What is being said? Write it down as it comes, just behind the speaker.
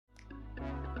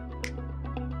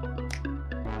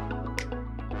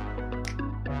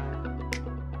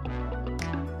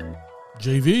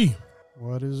JV.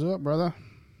 What is up, brother?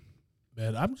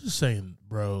 Man, I'm just saying,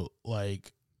 bro,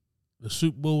 like, the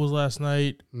Super Bowl was last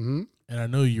night, Mm-hmm. and I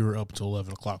know you were up till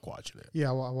 11 o'clock watching it. Yeah,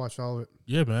 I watched all of it.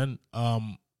 Yeah, man.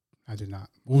 I did not.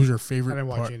 What was your favorite I didn't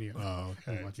watch part? any of it. Oh, I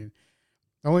okay. didn't watch any.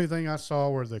 The only thing I saw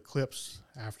were the clips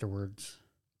afterwards,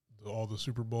 All the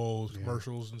Super Bowls, Yeah.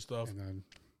 commercials and stuff. and then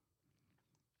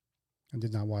I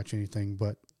did not watch anything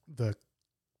but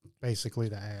basically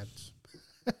the ads.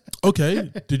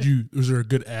 Okay. Was there a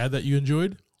good ad that you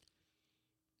enjoyed?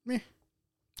 Meh.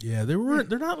 Yeah,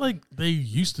 they're not like they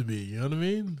used to be, you know what I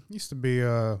mean? Used to be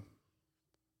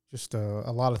just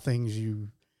a lot of things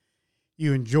you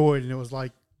enjoyed, and it was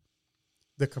like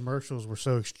the commercials were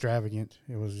so extravagant.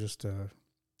 It was just you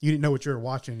didn't know what you were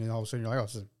watching, and all of a sudden you're like, oh,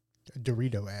 it's a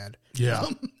Dorito ad. Yeah.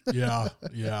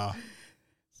 Yeah.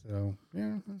 So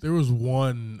yeah, There was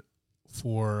one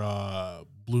for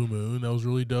Blue Moon that was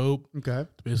really dope. okay,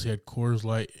 It basically had Coors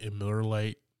Light and Miller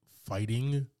Lite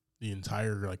fighting the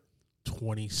entire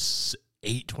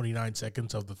 29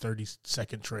 seconds of the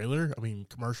 30-second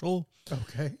commercial.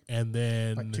 okay. And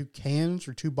then Like 2 cans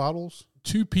or 2 bottles.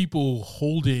 2 people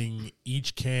holding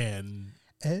each can,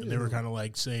 and they were Oh. kind of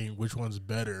like saying which one's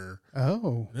better.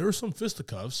 Oh, And there were some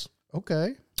fisticuffs.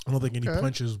 okay. I don't think any Okay.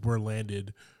 punches were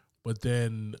landed, but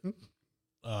then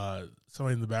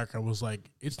somebody in the background was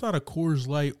like, "It's not a Coors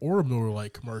Light or a Miller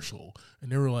Lite commercial," and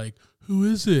they were like, "Who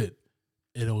is it?"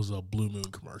 And it was a Blue Moon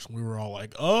commercial. We were all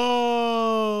like,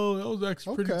 "Oh, that was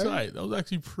actually pretty Okay. tight. That was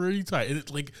actually pretty tight." And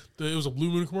it's like it was a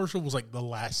Blue Moon commercial. It was like the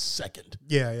last second.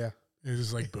 Yeah, yeah. It was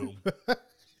just like boom,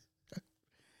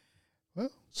 Well,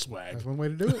 swag. that's one way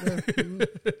to do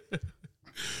it.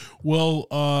 Well,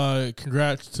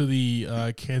 congrats to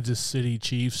the Kansas City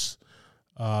Chiefs.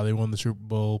 They won the Super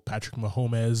Bowl. Patrick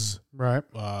Mahomes, Right.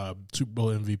 Super Bowl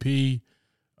MVP.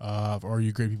 For all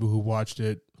you great people who watched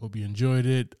it, hope you enjoyed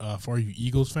it. For all you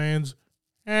Eagles fans,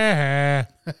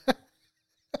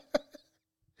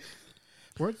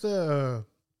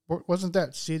 Wasn't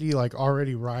that city like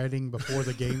already rioting before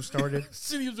the game started?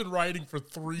 City has been rioting for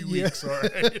 3 Yeah. weeks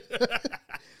already.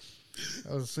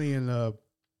 I was seeing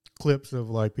clips of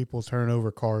like people turning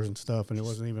over cars and stuff, and it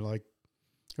wasn't even like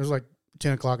it was like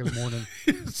 10 o'clock in the morning.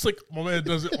 It's like my man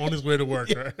does it on his way to work,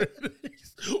 right?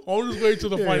 He's on his way to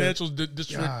the Yeah. financial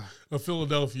district Yeah, of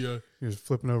Philadelphia, he was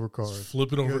flipping over cars.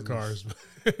 flipping over Goodness. cars.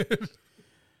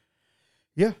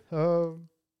 Yeah.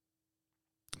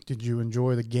 Did you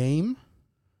enjoy the game?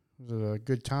 Was it a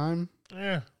good time?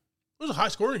 Yeah, it was a high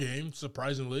scoring game,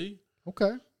 surprisingly.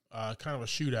 Okay. Kind of a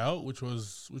shootout, which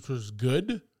was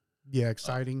good. Yeah,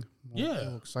 exciting. yeah.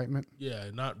 Little excitement. Yeah,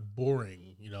 not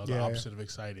boring. The Yeah, yeah. opposite of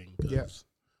exciting. 'Cause Yeah.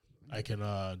 I can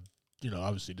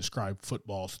obviously describe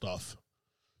football stuff.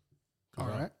 All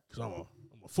right. Because I'm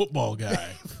a football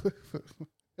guy.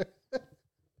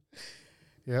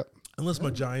 Yep. Unless my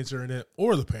Giants are in it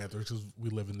or the Panthers, because we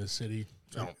live in this city.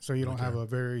 So you don't have a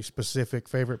very specific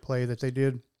favorite play that they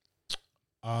did? Is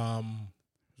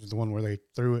it the one where they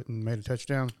threw it and made a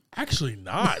touchdown? Actually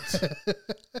not.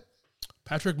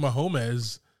 Patrick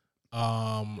Mahomes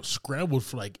scrambled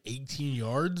for like 18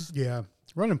 yards. Yeah.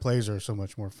 Running plays are so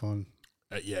much more fun.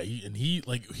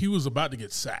 He was about to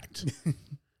get sacked.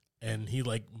 And he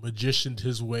magicianed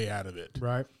his way out of it.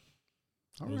 Right.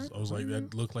 I was like,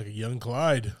 that looked like a young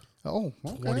Clyde Oh,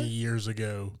 okay. 20 years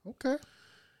ago. Okay.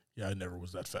 Yeah, I never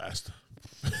was that fast.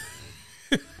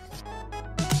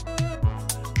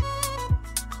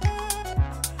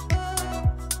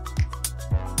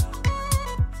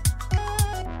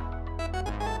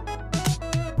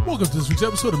 Welcome to this week's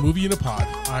episode of Movie in a Pod.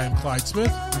 I am Clyde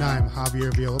Smith. And I'm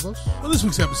Javier Villalobos. On this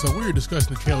week's episode, we are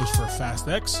discussing the trailers for Fast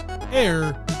X,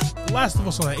 Air, The Last of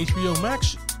Us on HBO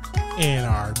Max, and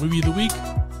our movie of the week,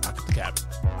 Knock at the Cabin.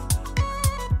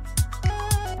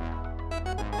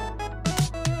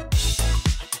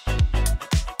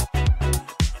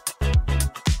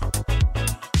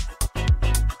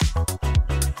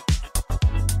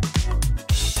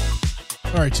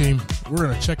 All right, team, we're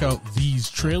going to check out these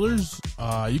trailers.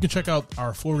 You can check out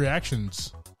our full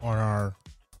reactions on our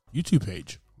YouTube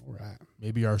page. All right.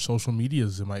 Maybe our social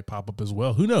medias, it might pop up as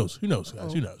well. Who knows? Who knows, guys?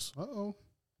 Uh-oh. Who knows? Uh-oh.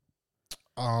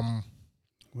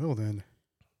 Well then.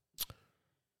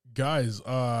 Guys,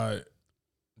 Dom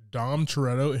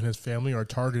Toretto and his family are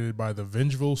targeted by the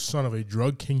vengeful son of a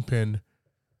drug kingpin,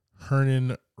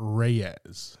 Hernan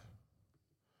Reyes.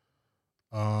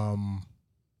 All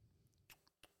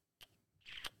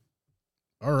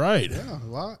right. Yeah,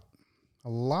 a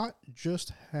lot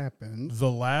just happened.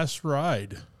 The Last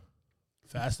Ride.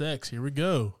 Fast X, here we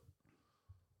go.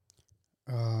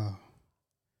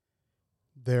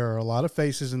 There are a lot of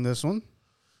faces in this one.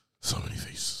 So many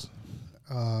faces.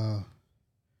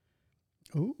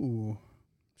 Ooh.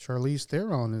 Charlize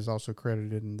Theron is also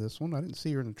credited in this one. I didn't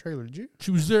see her in the trailer, did you?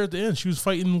 She was there at the end. She was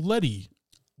fighting Letty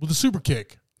with a super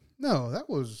kick. No, that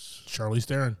was... Charlize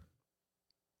Theron.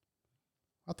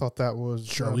 I thought that was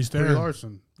Charlize Brie Theron.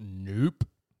 Larson. Nope.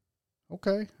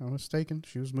 Okay, I'm mistaken.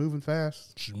 She was moving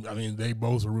fast. They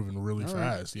both are moving really All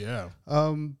right. fast. Yeah.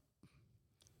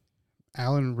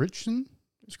 Alan Ritchson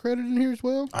is credited in here as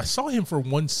well. I saw him for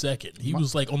 1 second. He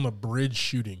was like on the bridge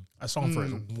shooting. I saw him for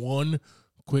 1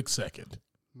 quick second.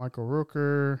 Michael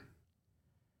Rooker.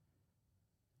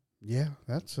 Yeah,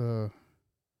 that's there's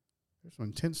some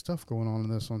intense stuff going on in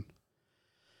this one.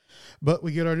 But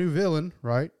we get our new villain,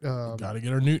 right? Got to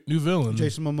get our new villain.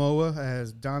 Jason Momoa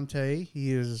as Dante.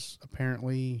 He is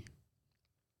apparently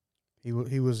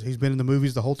he's been in the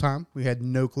movies the whole time. We had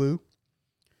no clue.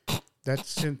 That's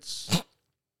since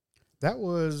that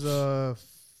was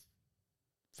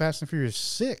Fast and Furious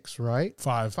 6, right?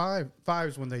 5. Five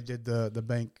is when they did the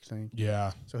bank thing.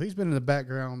 Yeah. So he's been in the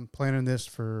background planning this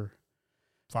for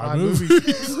 5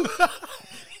 movies.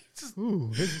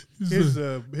 Ooh, his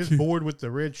board with the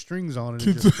red strings on it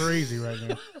is just crazy right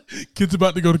now. Kid's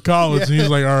about to go to college, and he's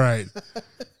like, all right,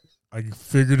 I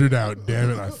figured it out.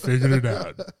 Damn it, I figured it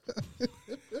out.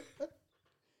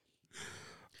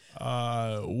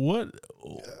 What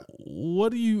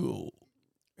are you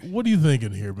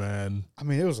thinking here, man? I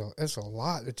mean, it's a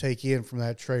lot to take in from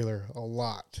that trailer. A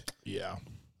lot. Yeah.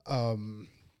 I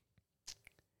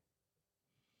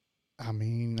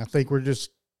mean, I think we're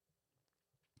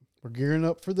gearing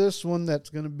up for this one.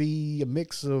 That's going to be a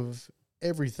mix of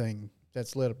everything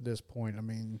that's led up to this point. I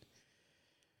mean,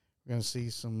 we're going to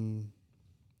see some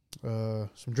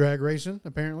drag racing,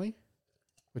 apparently,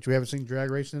 which we haven't seen drag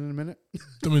racing in a minute.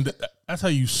 I mean, that's how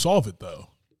you solve it, though.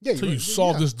 Yeah, so you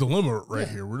solve this dilemma right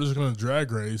here. We're just going to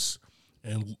drag race,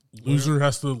 and loser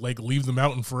has to leave the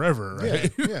mountain forever,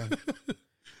 right? Yeah.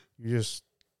 You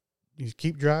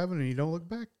keep driving and you don't look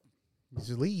back. You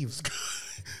just leave.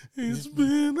 It's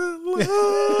been a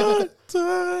long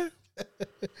time.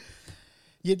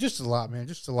 Yeah, just a lot, man.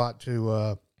 Just a lot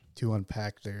to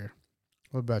unpack there.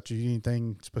 What about you?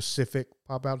 Anything specific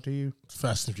pop out to you? It's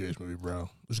Fast and Furious movie, bro.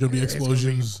 There's gonna be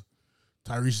explosions.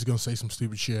 Tyrese is gonna say some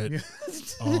stupid shit.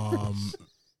 Yeah.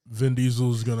 Vin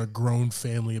Diesel is gonna groan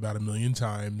family about 1 million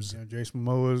times. Yeah, Jason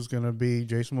Momoa is gonna be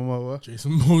Jason Momoa.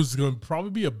 Jason Momoa is gonna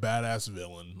probably be a badass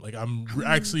villain. Like I'm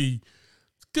actually.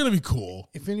 Gonna be cool.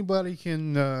 If anybody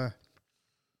can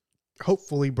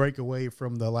hopefully break away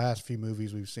from the last few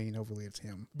movies we've seen, hopefully it's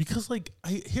him. Because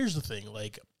here's the thing,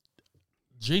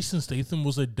 Jason Statham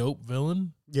was a dope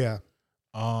villain. Yeah.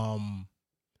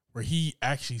 Where he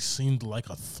actually seemed like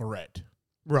a threat.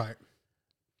 Right.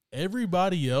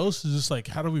 Everybody else is just like,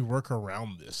 how do we work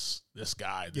around this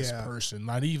guy, this person?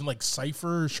 Not even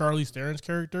Cypher, Charlize Theron's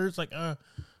character. It's like,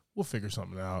 we'll figure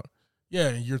something out.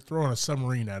 Yeah, you're throwing a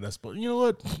submarine at us, but you know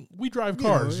what? We drive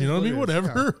cars. You know what I mean?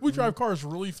 Whatever. Yeah. We drive cars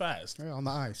really fast. Yeah, on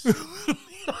the ice.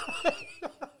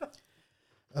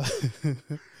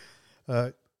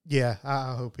 Yeah,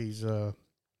 I hope he's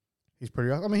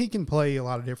pretty. I mean, he can play a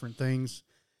lot of different things.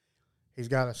 He's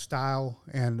got a style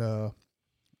and a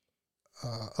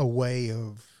way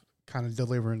of kind of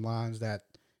delivering lines that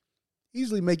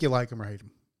easily make you like him or hate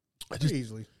him.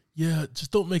 Easily. Yeah,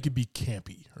 just don't make it be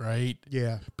campy, right?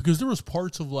 Yeah. Because there was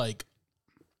parts of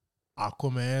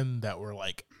Aquaman that were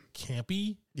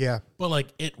campy. Yeah.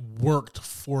 But it worked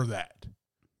for that.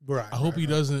 Right. I hope he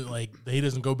doesn't he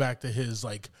doesn't go back to his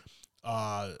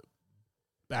bag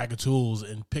of tools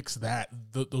and picks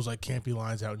those campy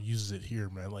lines out and uses it here,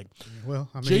 man. Well,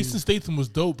 I mean, Jason Statham was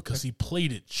dope because he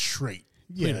played it straight.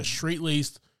 Yeah. Played a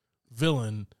straight-laced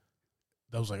villain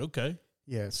that was okay.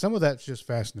 Yeah, some of that's just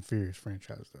Fast and the Furious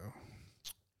franchise, though.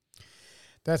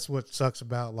 That's what sucks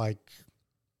about,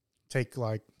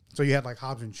 so you had,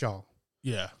 Hobbs and Shaw.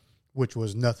 Yeah. Which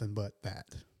was nothing but that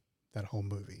whole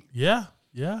movie. Yeah,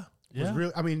 yeah, yeah. Was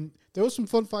really, I mean, there was some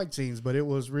fun fight scenes, but it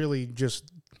was really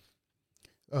just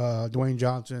Dwayne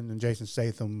Johnson and Jason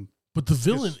Statham. But the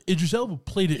villain, Idris Elba,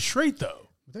 played it straight, though.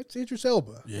 That's Idris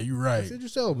Elba. Yeah, you're right. That's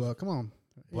Idris Elba. Come on.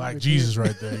 Black Jesus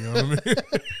right there, you know what I mean?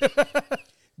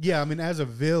 Yeah, I mean, as a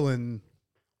villain,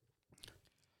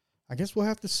 I guess we'll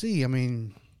have to see. I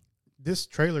mean, this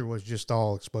trailer was just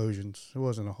all explosions. There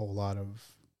wasn't a whole lot of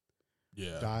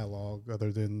dialogue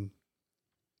other than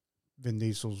Vin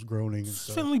Diesel's groaning and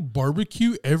stuff. Family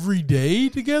barbecue every day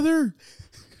together?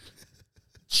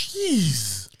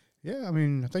 Jeez. Yeah, I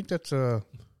mean, I think that's isn't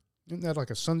that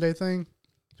a Sunday thing?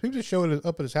 People just show it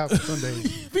up at his house on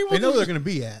Sundays. They know where they're going to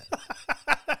be at.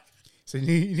 So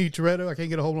you need Toretto? I can't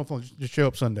get a hold of my phone. Just show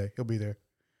up Sunday. He'll be there.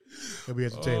 He'll be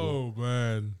at the table.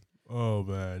 Oh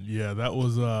man. Yeah, that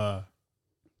was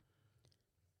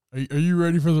Are you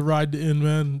ready for the ride to end,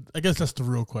 man? I guess that's the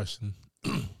real question.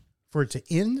 For it to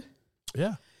end,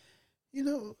 Yeah. you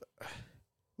know,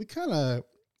 we kind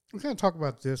of talk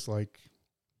about this like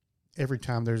every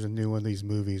time there's a new one of these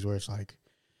movies where it's like,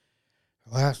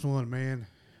 the last one, man,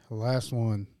 the last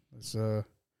one. It's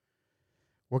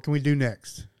what can we do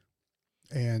next?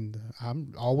 And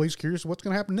I'm always curious what's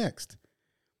going to happen next.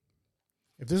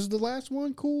 If this is the last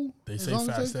one, cool. They As say long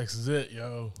as Fast X is it,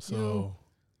 yo. So You know,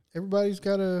 everybody's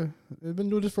got to. They've been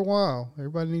doing this for a while.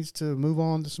 Everybody needs to move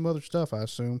on to some other stuff, I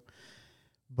assume.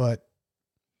 But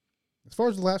as far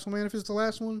as the last one, man, if it's the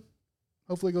last one,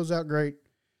 hopefully it goes out great. If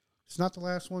it's not the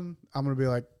last one, I'm gonna be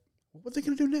like, what are they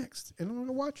gonna do next? And I'm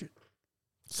gonna watch it.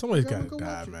 somebody's Gotta got to go die,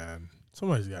 watch it. man.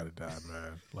 Somebody's got to die,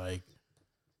 man. Like,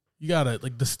 you got to,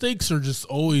 like, the stakes are just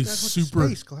always That's what super.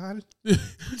 space, Clyde. With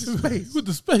the space. With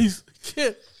the space.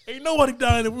 Shit. Ain't nobody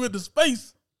dying if we're in the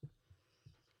space.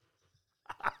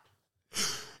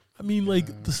 I mean,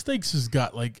 like, the stakes just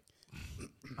got, like,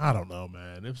 I don't know,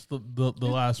 man. It's the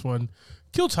last one.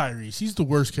 Kill Tyrese. He's the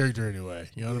worst character anyway.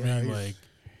 You know what I mean? Like,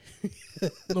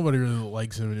 nobody really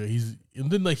likes him.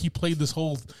 And then, like, he played this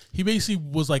whole. He basically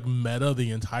was like meta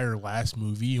the entire last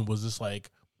movie and was just like,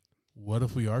 what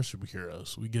if we are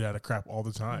superheroes? We get out of crap all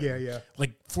the time. Yeah.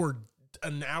 Like, for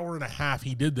an hour and a half,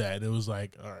 he did that. And it was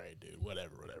like, all right, dude,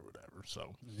 whatever.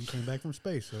 So He came back from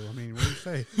space. So I mean, what do you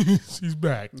say? he's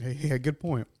back. Yeah, good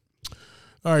point.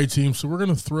 All right, team. So we're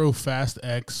going to throw Fast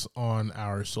X on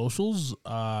our socials.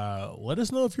 Let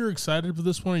us know if you're excited for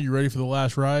this one. Are you ready for the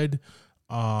last ride?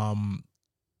 Who are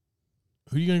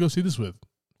you going to go see this with?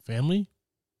 Family?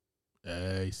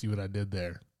 Hey, see what I did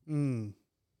there. Mm.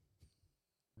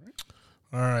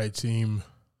 All right, team.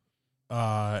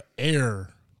 Air,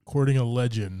 Courting a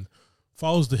Legend,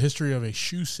 follows the history of a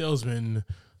shoe salesman,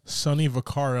 Sonny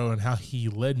Vaccaro, and how he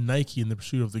led Nike in the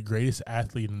pursuit of the greatest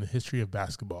athlete in the history of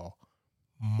basketball,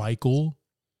 Michael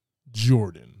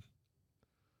Jordan.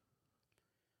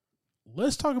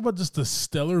 Let's talk about just the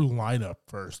stellar lineup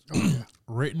first.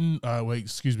 Directed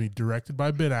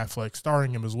by Ben Affleck,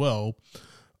 starring him as well.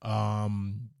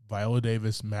 Viola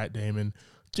Davis, Matt Damon,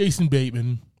 Jason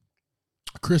Bateman,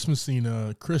 Chris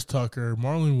Messina, Chris Tucker,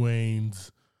 Marlon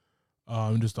Wayans,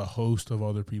 and just a host of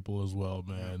other people as well,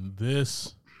 man.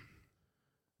 This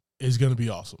is going to be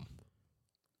awesome.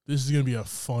 This is going to be a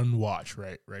fun watch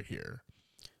right here.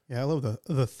 Yeah, I love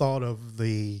the thought of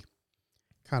the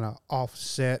kind of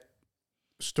offset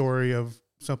story of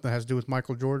something that has to do with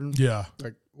Michael Jordan. Yeah.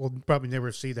 Like, we'll probably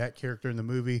never see that character in the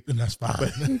movie, And that's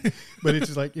fine. but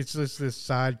it's just this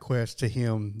side quest to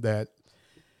him that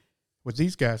with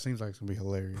these guys seems like it's gonna be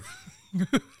hilarious.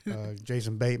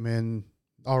 Jason Bateman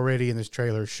already in this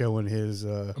trailer showing his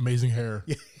Amazing hair.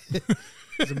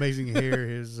 his amazing hair,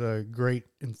 his great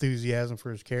enthusiasm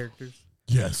for his characters.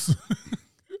 Yes.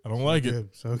 I don't like it.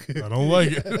 Good, so good. I don't like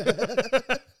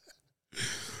it.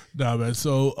 Nah, man.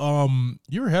 So,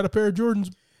 you ever had a pair of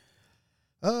Jordans?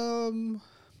 I'm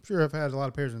sure I've had a lot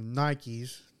of pairs of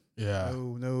Nikes. Yeah.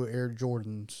 No Air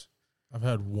Jordans. I've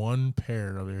had one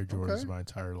pair of Air Jordans Okay. my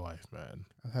entire life, man.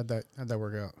 I had that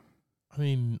work out. I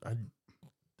mean,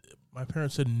 my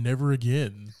parents said never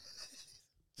again.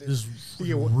 Just You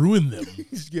get one- ruin them.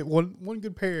 Just get one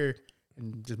good pair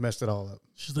and just messed it all up.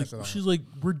 She's Mess it all like,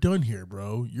 we're done here,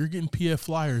 bro. You're getting PF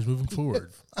Flyers moving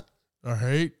forward. All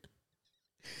right.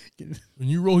 When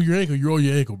you roll your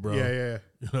ankle, bro. Yeah.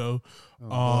 You know.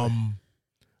 Oh, boy.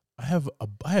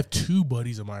 I have two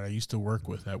buddies of mine I used to work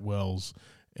with at Wells,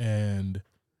 and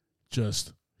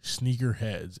just sneaker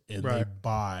heads, and they Right.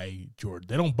 buy Jordan.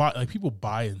 They don't buy, like, people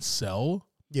buy and sell.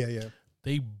 Yeah.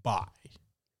 They buy,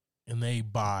 and they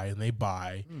buy, and they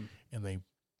buy, Mm. and they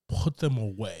put them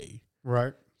away.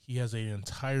 Right. He has an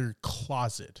entire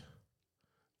closet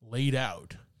laid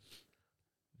out,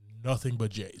 nothing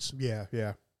but J's. Yeah.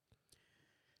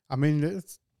 I mean,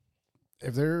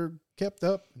 if they're kept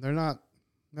up, they're not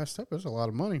messed up. There's a lot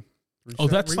of money.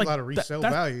 That's like a lot of resale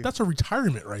value. That's a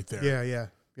retirement right there. Yeah.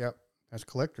 That's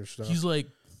collector stuff. He's like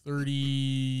 30.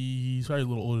 He's probably a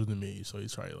little older than me, so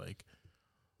he's probably like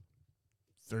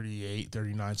 38,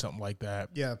 39, something like that.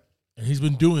 Yeah. And he's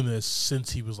been doing this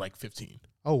since he was like 15.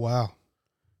 Oh wow.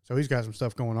 So he's got some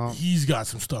stuff going on. He's got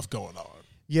some stuff going on.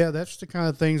 Yeah, that's the kind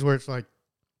of things where it's like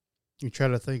you try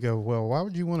to think of, well, why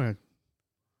would you want to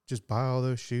just buy all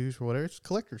those shoes or whatever? It's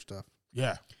collector stuff.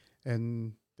 Yeah.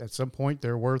 And at some point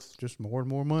they're worth just more and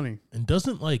more money. And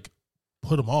doesn't like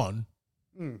put them on.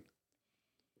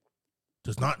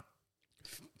 Does not.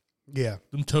 Yeah.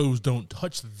 Them toes don't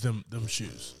touch them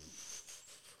shoes.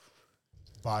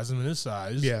 Buys them in his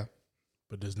size. Yeah.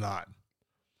 But does not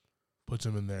puts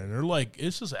him in there, and they're like,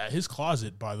 it's just his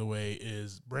closet. By the way,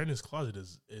 Brandon's closet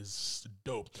is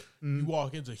dope. You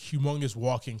walk into a humongous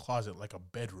walk-in closet like a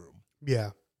bedroom. Yeah,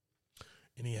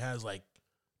 and he has like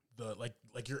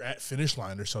you're at Finish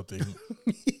Line or something,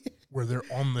 where they're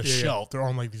on the shelf. They're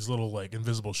on like these little like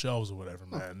invisible shelves or whatever,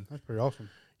 man. That's pretty awesome.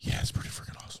 Yeah, it's pretty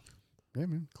freaking awesome. Yeah,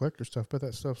 man, collector stuff, but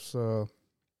that stuff's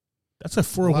that's a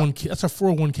 401k. That's a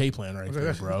 401k plan right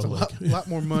there, bro. It's a lot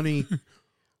more money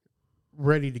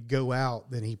ready to go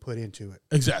out than he put into it.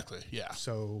 Exactly. Yeah.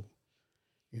 So,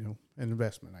 an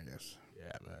investment, I guess.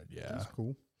 Yeah, man. Yeah, that's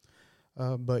cool.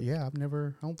 But yeah, I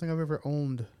don't think I've ever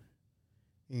owned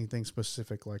anything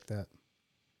specific like that.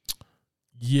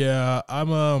 Yeah,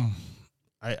 I'm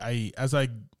I as I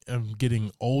am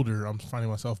getting older, I'm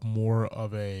finding myself more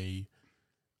of a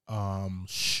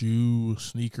shoe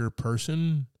sneaker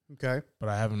person. Okay. But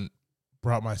I haven't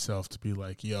brought myself to be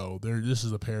like, yo, this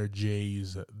is a pair of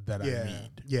J's that I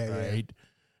need. Yeah. Right? Yeah.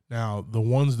 Now, the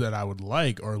ones that I would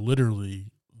like are literally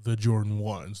the Jordan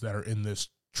 1s that are in this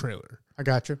trailer. I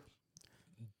got you.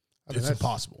 It's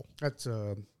impossible. That's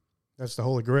the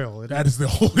Holy Grail. That is the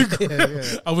Holy Grail.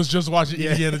 Yeah. I was just watching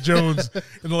Indiana Jones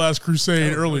in The Last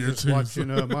Crusade earlier, too. Watching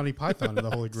Monty Python in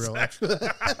the Holy Grail, actually.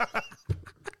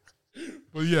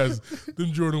 Well, yes,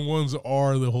 them Jordan 1s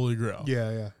are the Holy Grail.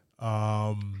 Yeah.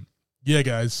 Yeah,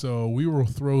 guys, so we will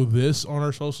throw this on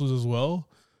our socials as well.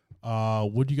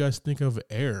 What do you guys think of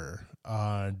Air?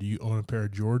 Do you own a pair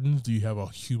of Jordans? Do you have a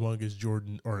humongous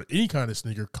Jordan or any kind of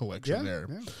sneaker collection there?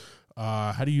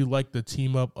 Yeah. How do you like the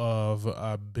team up of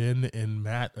Ben and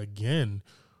Matt again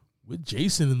with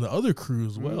Jason and the other crew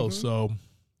as well? Mm-hmm. So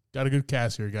got a good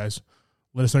cast here, guys.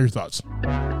 Let us know your thoughts.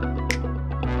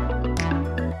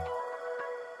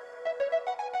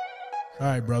 All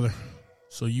right, brother.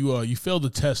 So you failed the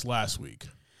test last week.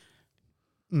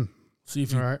 See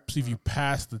if you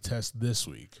passed the test this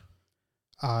week.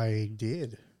 I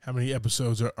did. How many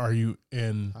episodes are you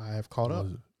in? I have caught up.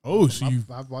 Oh, so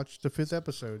I've watched the 5th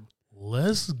episode.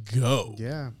 Let's go.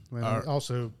 Yeah. Well, it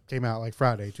also came out like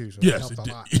Friday too. So yes,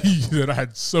 it did. I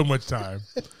had so much time,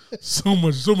 so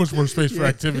much more space for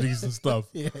activities and stuff.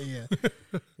 Yeah.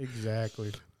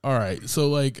 Exactly. All right.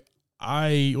 So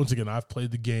I've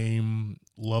played the game,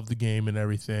 love the game and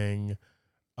everything.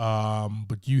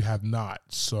 But you have not.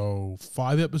 So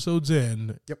 5 episodes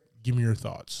in. Yep. Give me your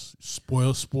thoughts.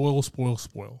 Spoil.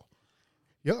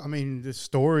 Yeah, I mean, the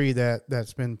story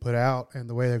that's been put out and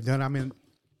the way they've done. I mean,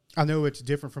 I know it's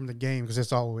different from the game because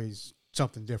it's always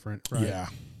something different, right? Yeah.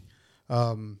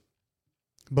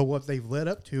 But what they've led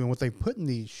up to and what they put in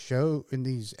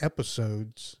these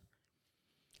episodes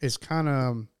is kind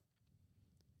of,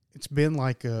 it's been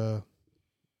like a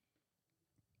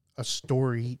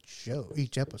story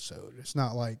each episode. It's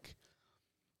not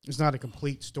a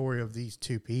complete story of these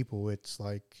two people. It's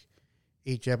like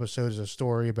each episode is a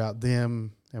story about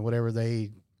them and whatever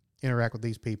they interact with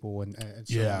these people and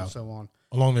so on and so on.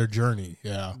 Along their journey,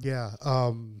 yeah. Yeah.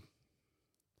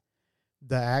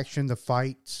 The action, the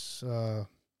fights,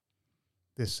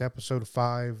 this episode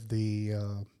 5,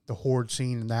 the horde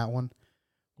scene in that one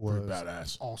was pretty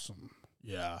badass. Awesome.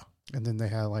 Yeah. And then they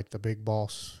had like the big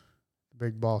boss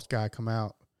guy come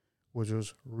out, which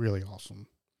was really awesome.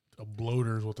 A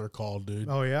bloater is what they're called, dude.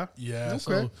 Oh, yeah? Yeah.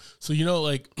 Okay. So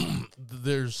like,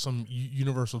 there's some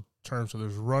universal terms. So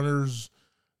there's runners,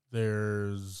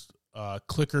 there's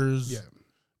clickers,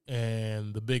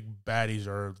 and the big baddies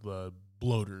are the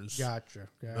bloaters. Gotcha.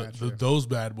 Those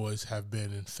bad boys have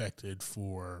been infected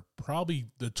for probably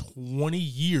the 20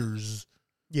 years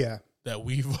that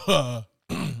we've,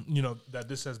 that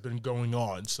this has been going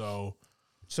on. So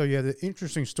yeah, the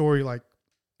interesting story, like,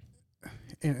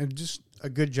 and just a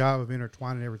good job of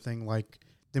intertwining everything, like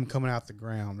them coming out the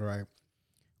ground, right?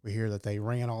 We hear that they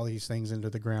ran all these things into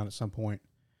the ground at some point,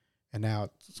 and now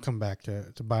it's come back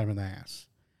to bite them in the ass.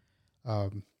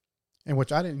 And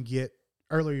which I didn't get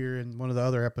earlier in one of the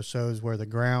other episodes where the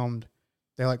ground,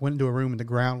 they like went into a room and the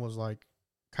ground was like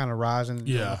kind of rising and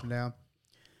going up and down.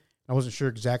 I wasn't sure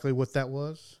exactly what that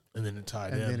was. And then it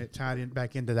tied in. And then it tied in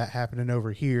back into that happening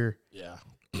over here. Yeah.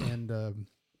 And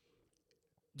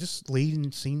just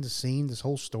leading scene to scene, this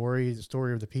whole story, the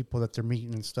story of the people that they're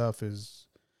meeting and stuff is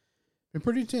been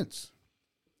pretty intense.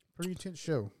 Pretty intense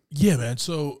show. Yeah, man.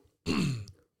 So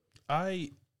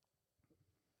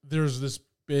there's this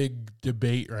big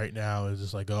debate right now. It's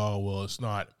just like, oh, well, it's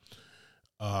not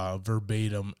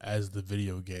verbatim as the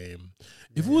video game.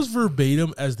 If it was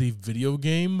verbatim as the video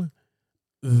game,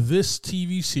 this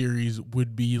TV series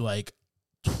would be like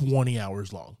 20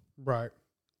 hours long. Right.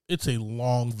 It's a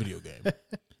long video game.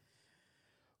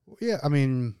 Yeah, I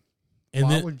mean, And Why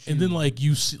then would and then you- like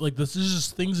you see like this is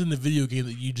just things in the video game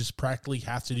that you just practically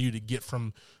have to do to get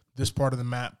from this part of the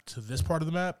map to this part of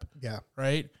the map, Yeah.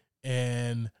 right?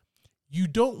 And you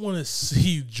don't want to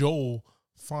see Joel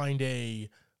find a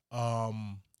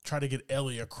try to get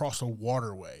Ellie across a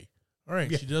waterway. All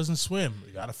right, Yeah. she doesn't swim.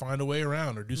 You got to find a way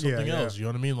around or do something Yeah. else. You know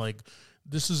what I mean? Like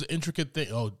this is an intricate thing.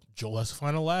 Oh, Joel has to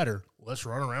find a ladder. Let's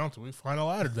run around till we find a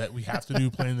ladder that we have to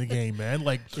do playing the game, man.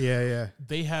 Like Yeah.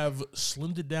 they have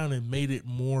slimmed it down and made it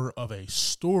more of a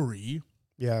story.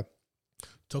 Yeah.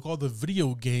 Took all the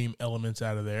video game elements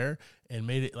out of there and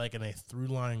made it like in a through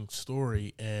line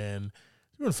story. And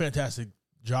they're doing a fantastic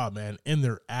job, man. And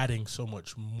they're adding so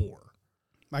much more.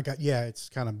 It's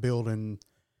kind of building.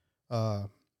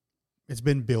 It's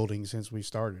been building since we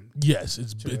started. Yes,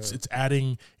 it's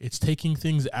adding, it's taking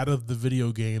things out of the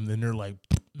video game. Then they're like,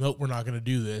 nope, we're not going to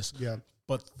do this. Yeah.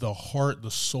 But the heart,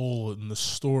 the soul, and the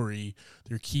story,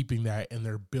 they're keeping that, and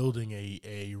they're building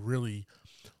a really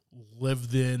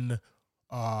lived in,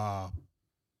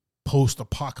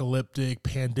 post-apocalyptic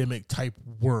pandemic type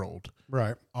world.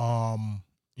 Right.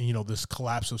 You know, this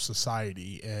collapse of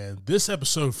society, and this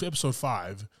episode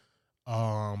 5,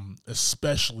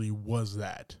 especially was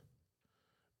that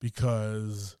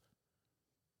because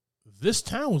this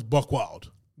town was buck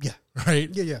wild. Yeah. Right.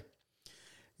 Yeah.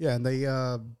 And they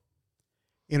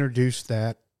introduced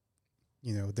that,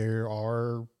 you know, there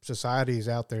are societies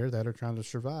out there that are trying to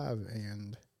survive,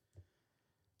 and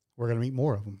we're going to meet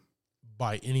more of them.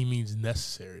 By any means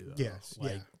necessary, though. Yes.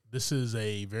 Like, Yeah. this is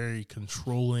a very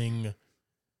controlling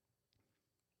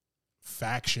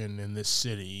faction in this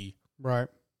city, Right.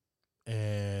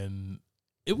 and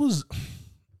it was.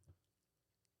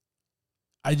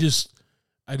 I just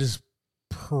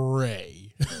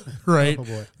pray, right, Oh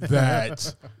boy.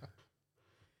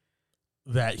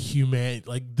 that human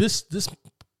like this.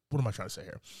 What am I trying to say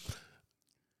here?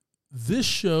 This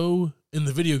show in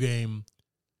the video game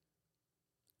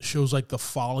shows like the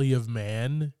folly of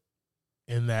man,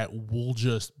 and that we'll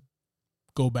just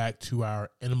go back to our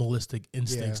animalistic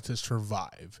instincts to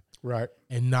survive Right.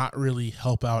 and not really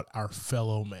help out our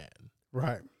fellow man.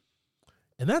 Right.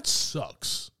 And that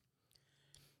sucks,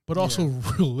 but also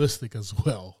realistic as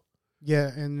well. Yeah,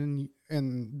 and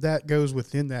that goes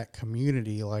within that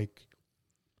community. Like,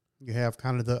 you have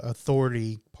kind of the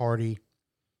authority party,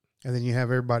 and then you have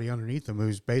everybody underneath them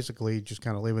who's basically just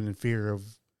kind of living in fear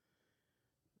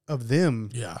of them.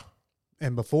 Yeah.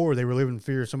 And before, they were living in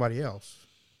fear of somebody else.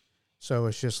 So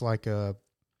it's just like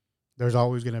there's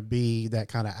always going to be that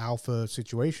kind of alpha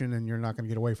situation, and you're not going to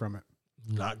get away from it.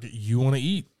 You want to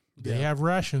eat. They Yeah. have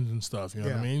rations and stuff. You know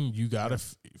what I Yeah. mean? You got to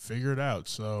figure it out.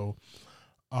 So,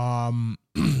 And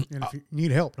if you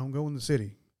need help, don't go in the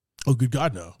city. oh, good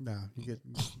God, no. No, you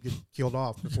get killed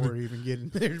off before you even get in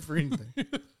there for anything.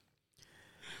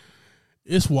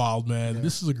 It's wild, man. Yeah.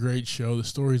 This is a great show. The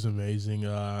story's amazing.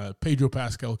 Pedro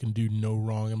Pascal can do no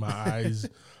wrong in my eyes.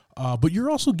 But you're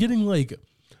also getting like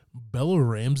Bella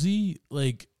Ramsey.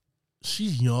 Like,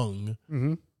 she's young,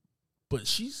 Mm-hmm.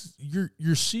 but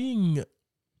you're seeing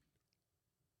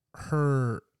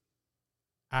her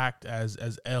act as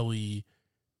Ellie,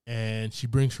 and she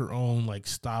brings her own like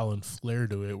style and flair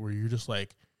to it, where you're just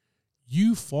like,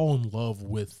 you fall in love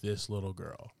with this little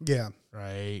girl. Yeah.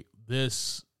 Right?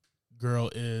 This girl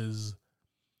is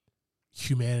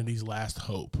humanity's last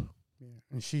hope. Yeah.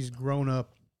 And she's grown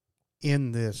up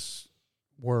in this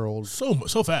world, So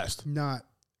fast. not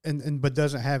but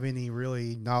doesn't have any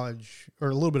really knowledge or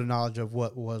a little bit of knowledge of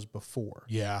what was before,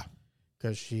 Yeah.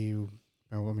 because she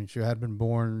had been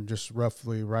born just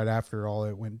roughly right after all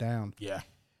it went down. Yeah.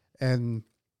 And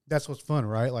that's what's fun,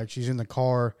 right? Like, she's in the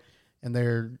car,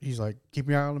 and he's like, keep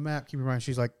your eye on the map, keep your mind.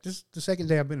 She's like, this is the second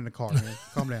day I've been in the car, man.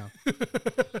 Calm down.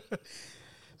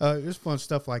 It was fun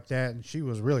stuff like that, and she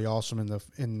was really awesome in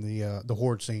the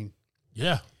horde scene.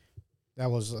 Yeah. I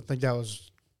think that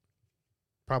was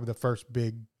probably the first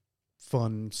big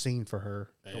fun scene for her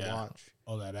to watch.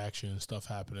 All that action and stuff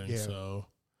happening. Yeah. So,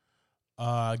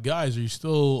 guys, are you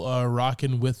still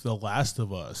rocking with The Last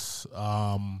of Us?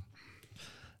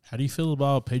 How do you feel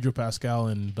about Pedro Pascal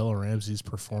and Bella Ramsey's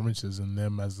performances and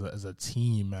them as a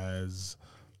team, as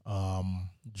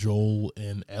Joel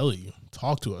and Ellie?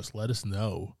 Talk to us. Let us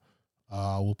know.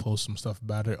 We'll post some stuff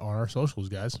about it on our socials,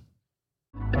 guys.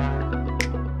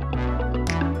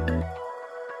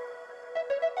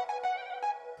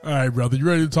 All right, brother. You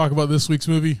ready to talk about this week's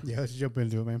movie? Yeah, let's jump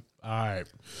into it, man. All right.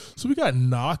 So we got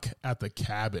Knock at the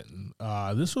Cabin.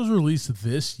 This was released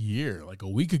this year, like a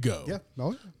week ago. Yeah.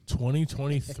 Oh,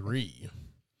 2023.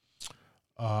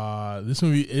 This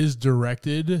movie is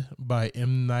directed by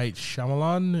M. Night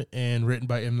Shyamalan and written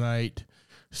by M. Night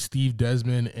Steve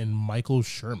Desmond, and Michael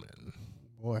Sherman.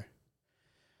 Boy.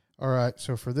 All right.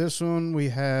 So for this one, we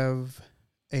have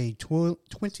a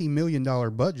 $20 million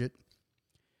budget.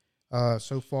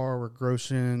 So far, we're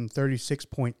grossing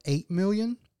 $36.8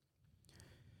 million.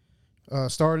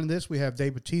 Starring this, we have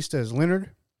Dave Bautista as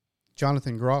Leonard,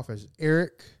 Jonathan Groff as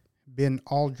Eric, Ben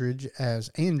Aldridge as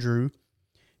Andrew,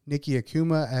 Nikki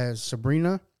Akuma as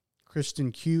Sabrina,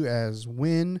 Kristen Q as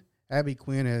Wynn, Abby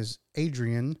Quinn as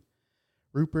Adrian,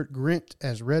 Rupert Grint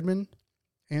as Redmond,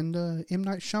 and M.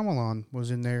 Night Shyamalan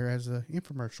was in there as the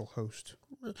infomercial host.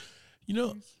 You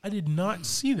know, I did not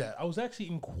see that. I was actually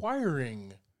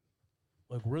inquiring,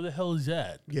 like, where the hell is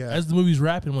that? Yeah. As the movie's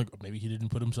wrapping, I'm like, oh, maybe he didn't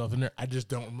put himself in there. I just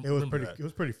don't remember. It was pretty. that. It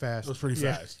was pretty fast. It was pretty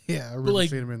fast. Yeah, I remember like,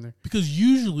 seeing him in there. Because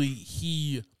usually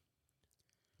he,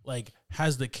 like,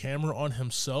 has the camera on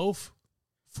himself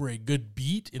for a good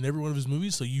beat in every one of his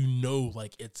movies, so you know,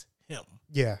 like, it's him.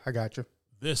 Yeah, I got you.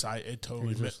 This, it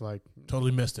totally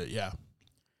Totally missed it. Yeah.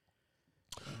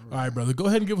 All right, brother. Go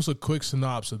ahead and give us a quick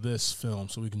synopsis of this film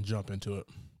so we can jump into it.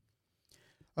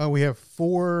 We have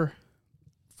four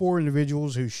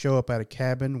individuals who show up at a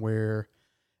cabin where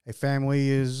a family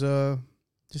is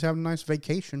just having a nice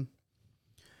vacation.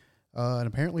 And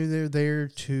apparently they're there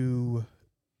to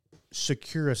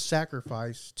secure a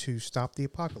sacrifice to stop the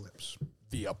apocalypse.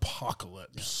 The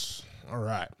apocalypse. All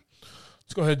right.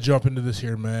 Let's go ahead and jump into this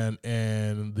here, man.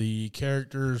 And the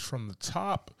characters from the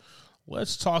top.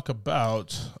 Let's talk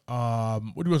about, what do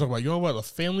you want to talk about? You want to talk about the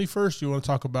family first? Or you want to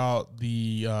talk about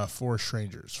the four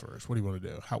strangers first? What do you want to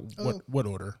do? What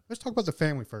order? Let's talk about the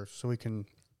family first so we can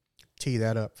tee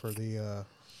that up for the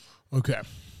okay.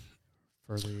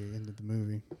 For the end of the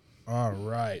movie. All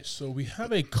right. So we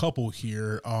have a couple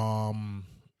here.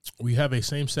 We have a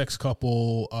same-sex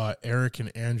couple, Eric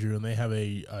and Andrew, and they have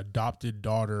a adopted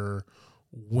daughter,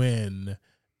 Wynn,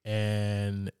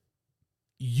 and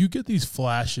you get these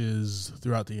flashes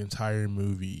throughout the entire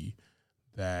movie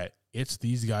that it's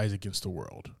these guys against the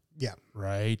world. Yeah.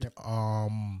 Right? Yep.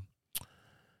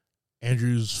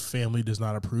 Andrew's family does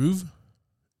not approve.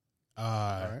 All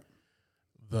right.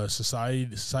 The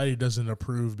society doesn't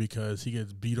approve because he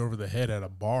gets beat over the head at a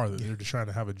bar that they're just trying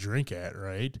to have a drink at,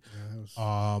 right?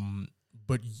 Yeah,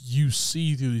 but you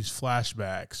see through these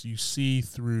flashbacks, you see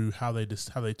through how they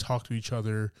talk to each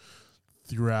other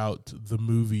throughout the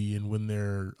movie, and when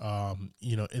they're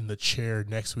in the chair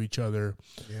next to each other.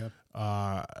 Yeah.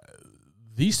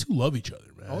 These two love each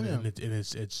other, man. Oh, yeah. And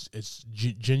it's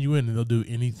genuine, and they'll do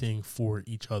anything for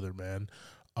each other, man.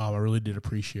 I really did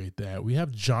appreciate that. We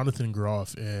have Jonathan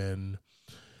Groff, and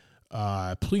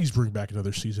please bring back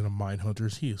another season of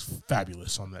Mindhunters. He is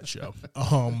fabulous on that show.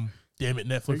 Damn it,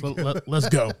 Netflix, let's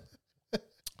go.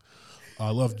 I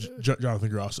love Jonathan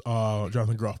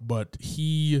Groff, but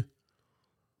he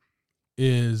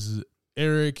is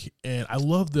Eric, and I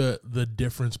love the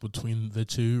difference between the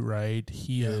two, right?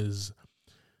 He is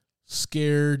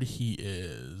scared, he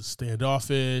is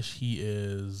standoffish, he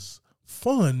is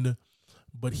fun,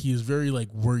 but he is very,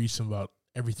 like, worrisome about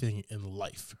everything in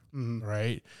life,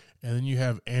 right? And then you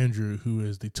have Andrew, who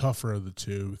is the tougher of the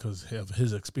two because of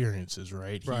his experiences,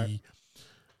 right? He,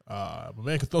 my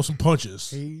man can throw some punches.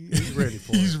 He's ready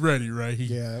for He's ready, right?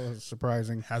 That was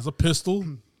surprising. Has a pistol,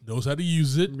 knows how to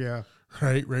use it. Yeah.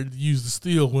 Right? Ready to use the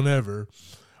steel whenever.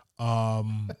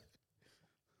 But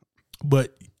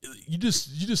you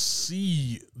just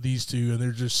see these two, and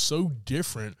they're just so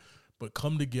different, but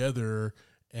come together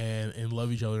and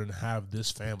love each other and have this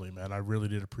family, man. I really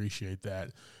did appreciate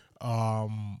that.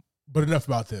 But enough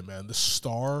about them, man. The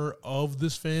star of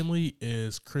this family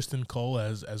is Kristen Cole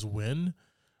as Wynn.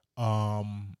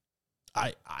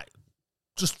 I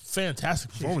just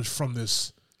fantastic performance from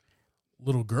this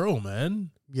little girl, man.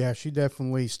 Yeah, she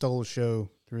definitely stole the show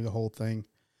through the whole thing.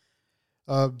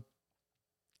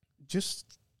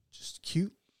 Just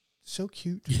cute. So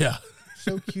cute. Yeah.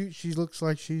 So cute. She looks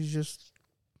like she's just,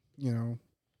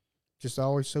 just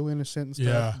always so innocent and stuff.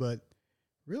 Yeah. But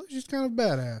really, she's kind of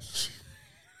badass.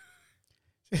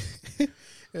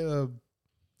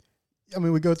 I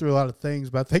mean, we go through a lot of things,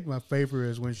 but I think my favorite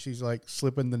is when she's, like,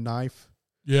 slipping the knife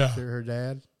to her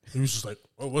dad. He was just like,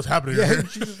 oh, what's happening here? Yeah,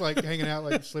 she's just, like, hanging out,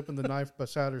 like, slipping the knife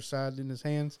beside her side in his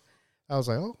hands. I was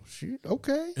like, oh, shoot,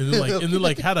 okay. And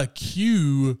then had a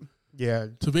cue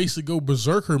to basically go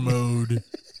berserker mode,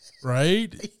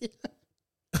 right?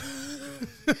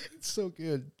 It's so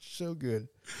good. So good.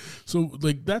 So,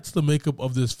 like, that's the makeup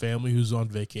of this family who's on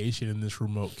vacation in this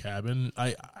remote cabin.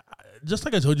 I just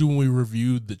like I told you when we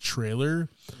reviewed the trailer,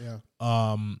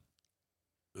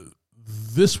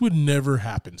 this would never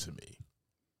happen to me.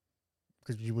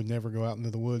 Because you would never go out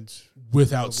into the woods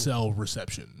without cell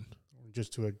reception.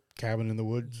 just to a cabin in the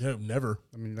woods. No, never.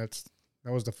 I mean, that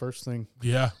was the first thing.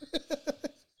 Yeah.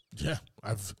 Yeah.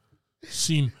 I've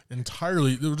seen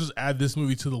entirely. They'll just add this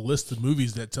movie to the list of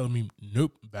movies that tell me,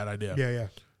 nope, bad idea. Yeah.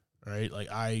 Right?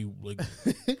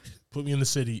 Put me in the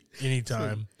city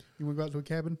anytime. You want to go out to a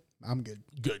cabin? I'm good.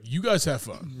 Good. You guys have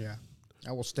fun. Yeah.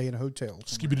 I will stay in a hotel.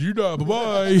 Skibidi-doo-dah.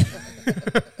 Bye-bye.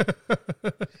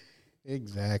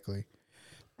 Exactly.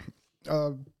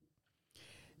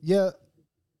 Yeah,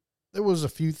 there was a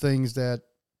few things that,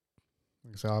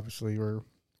 like I said, obviously were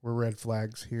red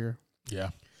flags here.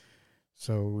 Yeah.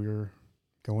 So we were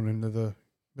going into the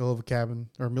middle of a cabin,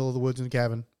 or middle of the woods in a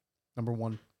cabin, number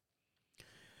one.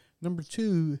 Number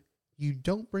two, you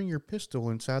don't bring your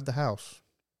pistol inside the house.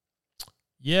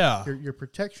 Yeah. Your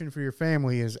protection for your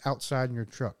family is outside in your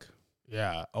truck.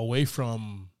 Yeah. Away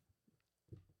from.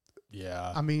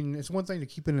 Yeah. I mean, it's one thing to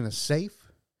keep it in a safe,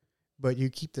 but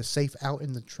you keep the safe out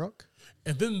in the truck.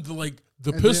 And then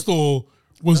the pistol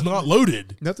was not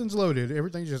loaded. Nothing's loaded.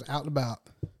 Everything's just out and about.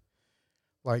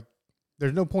 Like,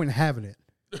 there's no point in having it.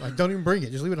 Like, don't even bring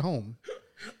it. Just leave it at home.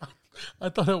 I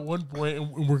thought at one point,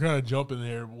 and we're kind of jumping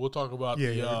there, but we'll talk about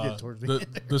we're getting towards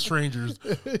the strangers.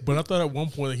 But I thought at one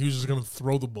point that he was just going to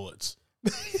throw the bullets.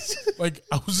 Like,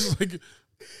 I was just like...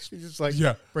 You just like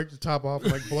Yeah. break the top off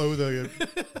and like blow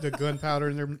the gunpowder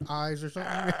in their eyes or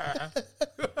something.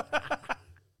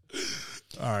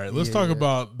 All right, let's talk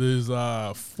about these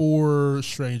 4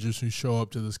 strangers who show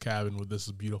up to this cabin with this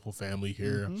beautiful family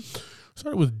here. Mm-hmm.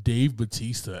 Started with Dave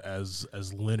Bautista as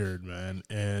Leonard, man,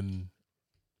 and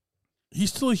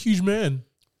he's still a huge man.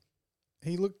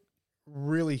 He looked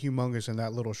really humongous in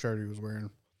that little shirt he was wearing.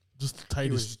 Just the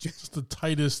tightest, just the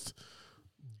tightest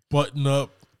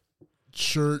button-up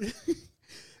shirt,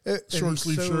 short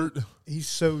sleeve shirt. He's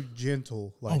so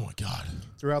gentle. Like, oh my God!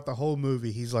 Throughout the whole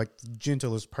movie, he's like the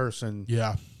gentlest person.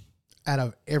 Yeah, out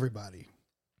of everybody,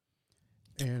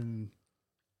 and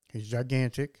he's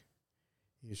gigantic.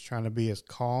 He's trying to be as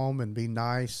calm and be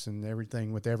nice and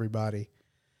everything with everybody.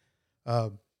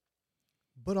 But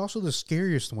also the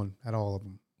scariest one at all of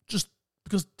them. Just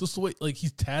because just the way, like,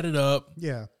 he's tatted up.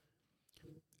 Yeah.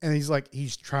 And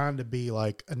he's trying to be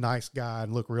like a nice guy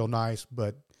and look real nice,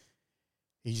 but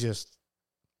he's just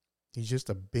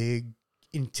a big,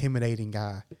 intimidating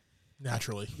guy.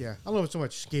 Naturally. Yeah. I don't know if it's so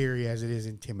much scary as it is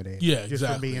intimidating. Yeah, just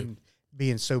exactly. for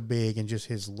being so big and just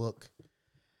his look.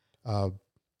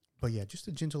 But yeah, just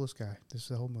the gentlest guy. This is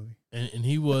the whole movie. And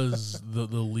he was the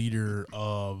leader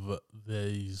of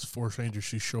these 4 strangers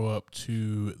who show up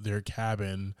to their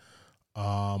cabin.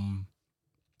 Come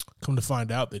to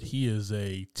find out that he is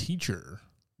a teacher.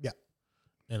 Yeah.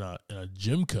 And a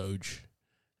gym coach,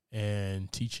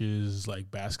 and teaches like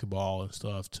basketball and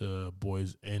stuff to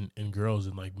boys and girls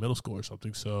in like middle school or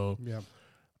something. So yeah.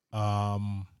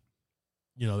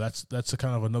 That's a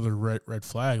kind of another red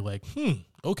flag. Like,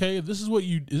 okay, this is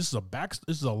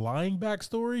a lying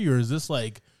backstory, or is this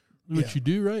like what you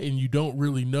do, right? And you don't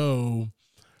really know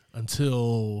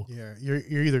until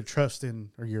you're either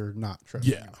trusting or you're not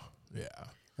trusting. Yeah.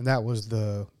 And that was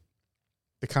the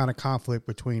kind of conflict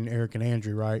between Eric and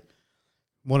Andrew, right?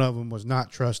 One of them was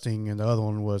not trusting, and the other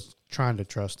one was trying to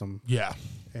trust them. Yeah,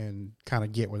 and kind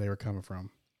of get where they were coming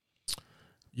from.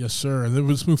 Yes, sir. And then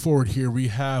let's move forward here. We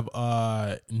have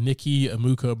Nikki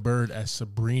Amuka Bird as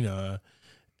Sabrina,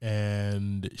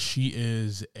 and she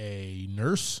is a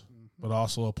nurse, but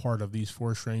also a part of these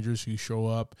 4 strangers who show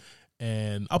up.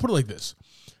 And I'll put it like this.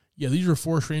 Yeah, these are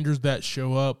 4 strangers that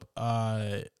show up.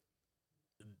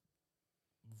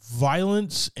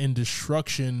 Violence and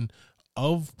destruction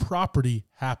of property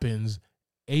happens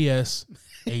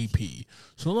ASAP.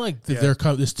 So like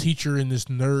this teacher and this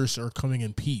nurse are coming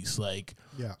in peace. Like,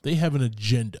 they have an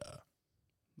agenda.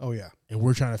 Oh yeah. And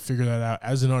we're trying to figure that out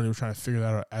as an audience. We're trying to figure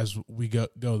that out as we go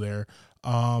there.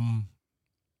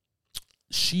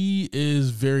 She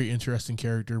is very interesting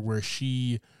character where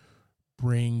she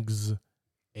brings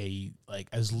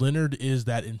as Leonard is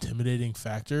that intimidating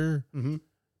factor. Mm-hmm.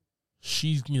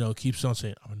 She, keeps on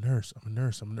saying, I'm a nurse.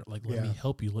 Like, let me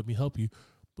help you.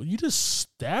 But you just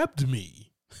stabbed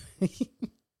me.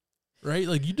 Right?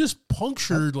 Like, you just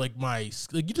punctured,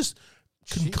 you just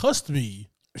concussed me.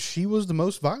 She was the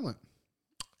most violent.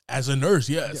 As a nurse,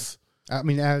 yes. Yeah. I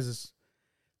mean, as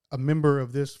a member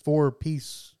of this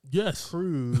 4-piece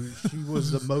crew, she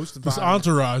was the most violent. This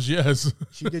entourage, yes.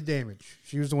 She did damage.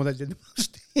 She was the one that did the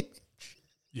most damage.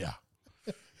 Yeah.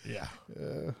 Yeah.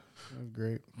 That was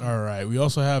great. All right. We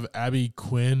also have Abby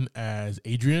Quinn as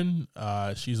Adrian.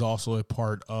 She's also a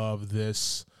part of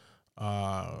this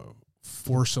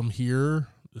foursome here,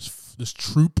 this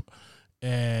troop,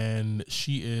 and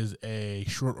she is a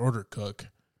short order cook.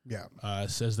 Yeah.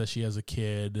 Says that she has a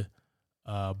kid,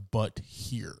 but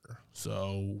here.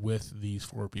 So with these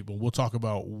 4 people, we'll talk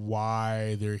about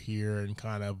why they're here and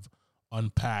kind of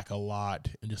unpack a lot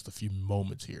in just a few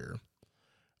moments here.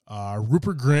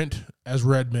 Rupert Grint as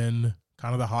Redmond,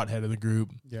 kind of the hothead of the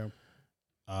group. Yeah.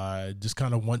 Just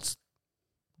kind of wants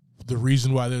the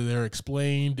reason why they're there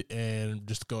explained, and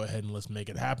just go ahead and let's make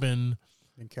it happen.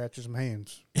 And catches some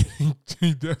hands.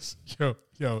 He does.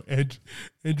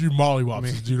 Andrew mollywops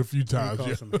this dude a few times.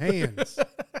 He some hands.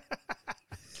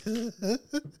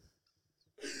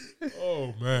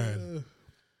 Oh man,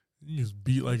 he just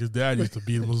beat like his dad used to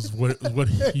beat him. Was what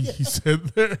he said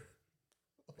there.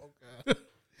 Oh God.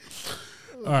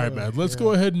 All right, man. Let's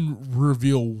go ahead and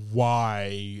reveal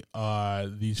why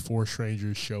these 4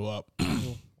 strangers show up.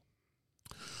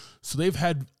 So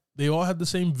they all had the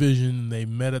same vision. They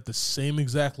met at the same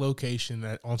exact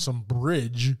location on some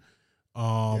bridge,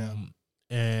 and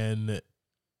the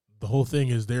whole thing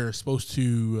is they're supposed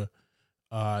to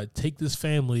take this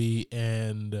family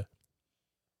and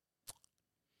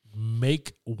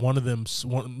make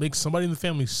make somebody in the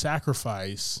family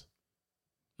sacrifice.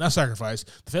 Not sacrifice.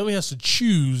 The family has to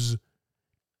choose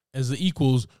as the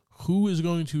equals who is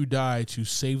going to die to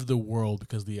save the world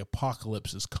because the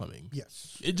apocalypse is coming.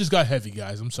 Yes. It just got heavy,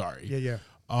 guys. I'm sorry. Yeah.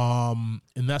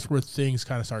 And that's where things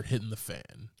kind of start hitting the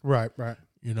fan. Right.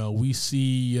 You know, we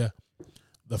see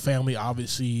the family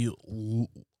obviously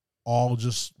all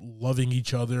just loving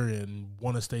each other and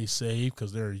want to stay safe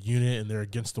because they're a unit and they're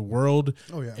against the world.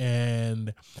 Oh, yeah.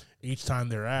 And each time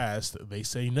they're asked, they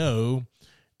say no.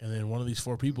 And then one of these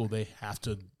 4 people, they have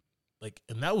to,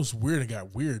 and that was weird. It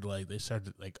got weird. Like, they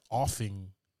started, offing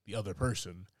the other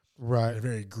person. Right. In a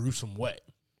very gruesome way.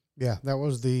 Yeah, that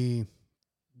was the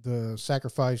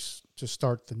sacrifice to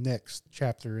start the next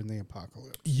chapter in the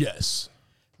apocalypse. Yes.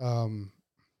 I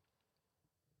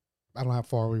don't know how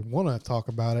far we want to talk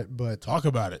about it, but talk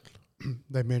about it.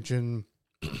 They mention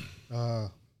the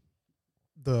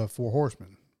 4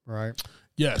 horsemen, right?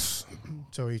 Yes.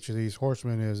 So each of these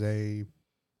horsemen is a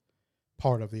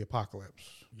part of the apocalypse.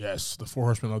 Yes, the 4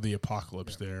 horsemen of the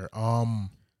apocalypse. Yeah. There.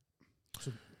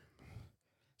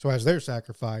 So as they're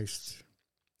sacrificed,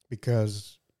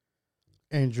 because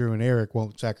Andrew and Eric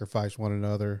won't sacrifice one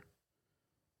another,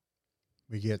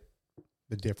 we get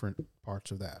the different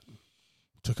parts of that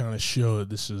to kind of show that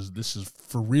this is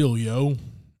for real, yo.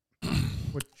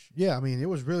 Which, yeah, I mean, it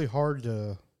was really hard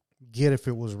to get if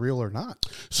it was real or not.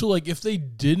 So, if they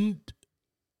didn't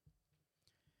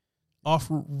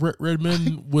offer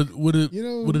Redmond, would it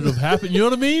have happened? You know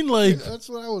what I mean?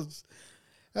 That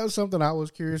was something I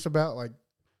was curious about.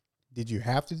 Did you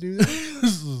have to do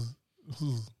that?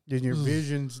 Did your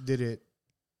visions? It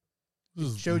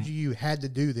showed you had to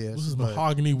do this. This is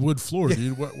mahogany wood floor,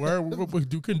 dude. Where we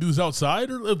couldn't do this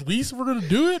outside, or at least if we're gonna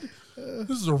do it.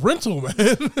 This is a rental,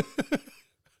 man.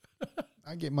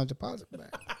 I get my deposit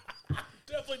back.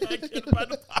 Definitely not getting my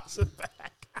deposit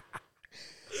back.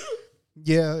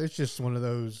 Yeah, it's just one of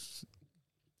those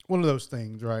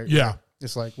things, right? Yeah.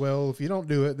 It's well, if you don't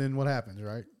do it, then what happens,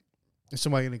 right? Is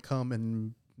somebody going to come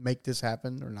and make this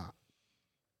happen or not?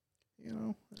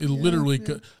 It literally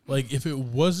could, if it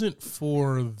wasn't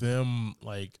for them,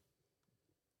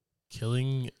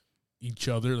 killing each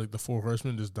other, the 4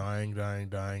 horsemen just dying, and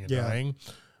dying,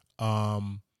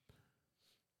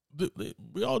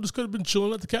 we all just could have been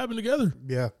chilling at the cabin together.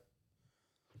 Yeah.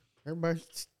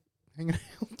 Everybody's hanging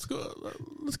out.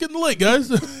 Let's get in the lake,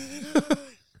 guys.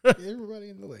 Everybody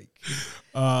in the lake.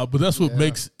 But that's what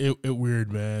makes it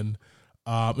weird, man.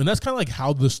 And that's kind of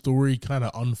how the story kind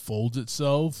of unfolds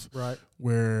itself. Right.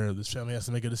 Where this family has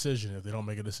to make a decision. If they don't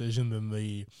make a decision, then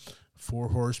the 4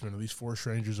 horsemen, or these 4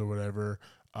 strangers or whatever,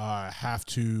 have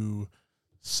to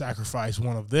sacrifice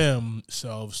one of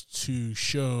themselves to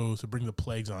bring the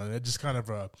plagues on. And it just kind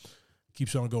of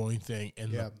keeps on going thing.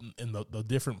 And the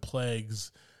different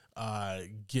plagues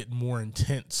get more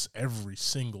intense every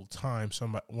single time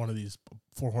one of these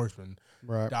 4 horsemen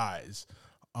dies.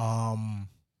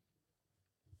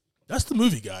 That's the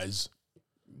movie, guys.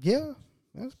 Yeah,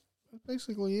 that's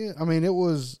basically it. I mean, it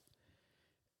was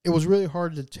really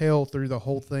hard to tell through the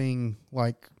whole thing,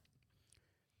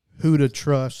 who to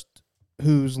trust,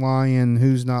 who's lying,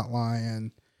 who's not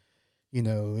lying.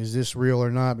 Is this real or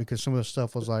not? Because some of the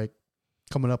stuff was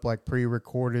coming up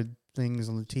pre-recorded things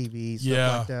on the TV,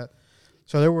 stuff like that.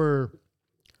 So there were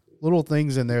little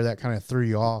things in there that kind of threw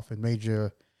you off and made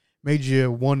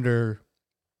you wonder,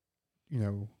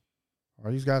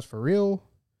 are these guys for real?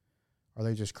 Are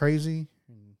they just crazy?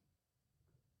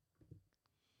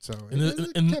 So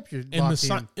it kept you locked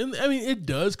in. I mean, it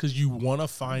does because you want to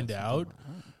find out,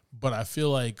 but I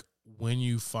feel when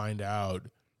you find out,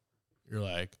 you're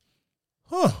like,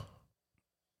 huh.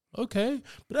 Okay,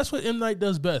 but that's what M. Night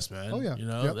does best, man. Oh, yeah. You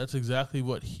know, Yep. that's exactly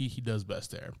what he does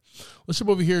best there. Let's jump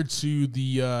over here to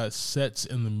the sets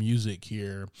and the music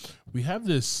here. We have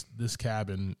this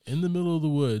cabin in the middle of the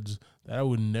woods that I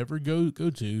would never go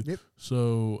to. Yep.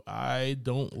 So I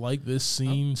don't like this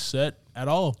scene set at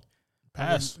all.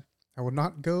 Pass. I would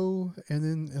not go and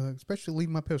then especially leave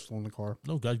my pistol in the car.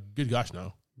 No, God, good gosh,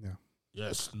 no. No.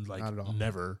 Yes, like Not at all.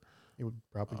 never. It would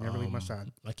probably never leave my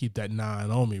side. I keep that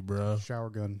 9 on me, bro. Shower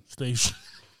gun. Stay.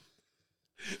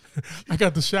 I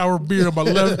got the shower beer in my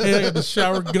left hand. I got the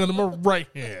shower gun in my right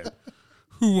hand.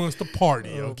 Who wants to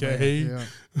party? Oh, Okay. man,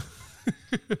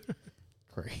 yeah.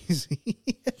 Crazy.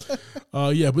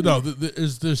 Yeah, but no,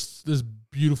 there's this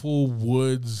beautiful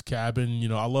woods cabin. You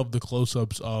know, I love the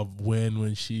close-ups of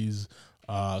when she's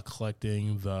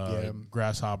collecting the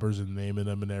grasshoppers and naming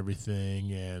them and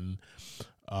everything, and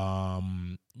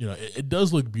you know, it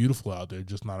does look beautiful out there.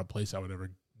 Just not a place I would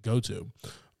ever go to.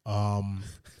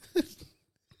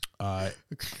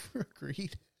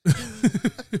 Agreed.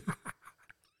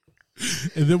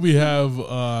 And then we have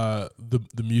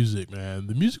the music, man.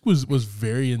 The music was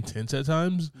very intense at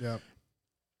times. Yeah.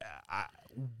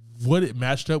 What it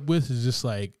matched up with is just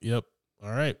like, yep, all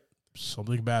right,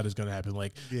 something bad is going to happen.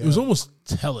 Like, Yeah. it was almost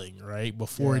telling, right,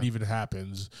 before it Yeah. even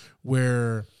happens,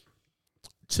 where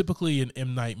typically in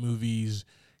M. Night movies,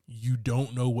 you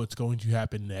don't know what's going to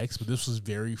happen next, but this was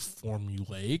very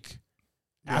formulaic.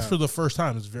 Yeah. After the first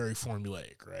time, it's very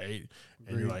formulaic, right? And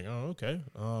you're Agreed. like, oh, okay.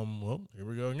 Well, here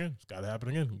we go again. It's got to happen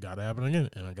again. Got to happen again.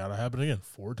 And it got to happen again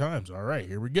 4 times. All right,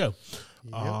 here we go.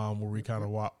 Yep. Where we kind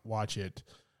of watch it.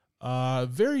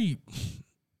 Very,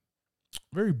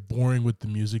 very boring with the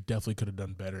music. Definitely could have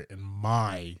done better in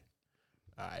my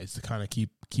eyes to kind of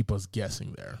keep us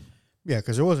guessing there. Yeah,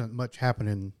 because there wasn't much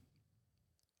happening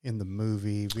in the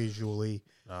movie visually,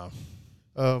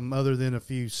 other than a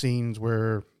few scenes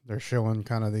where they're showing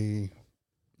kind of the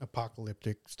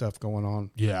apocalyptic stuff going on.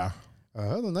 Yeah.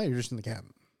 Other than that, you're just in the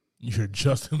cabin. You're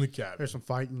just in the cabin. There's some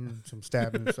fighting, some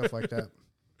stabbing, and stuff like that.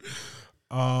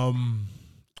 All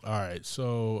right,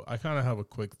 so I kind of have a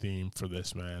quick theme for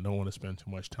this, man. I don't want to spend too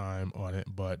much time on it,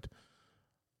 but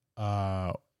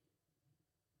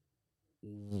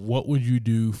what would you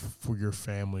do for your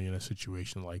family in a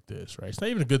situation like this, right? It's not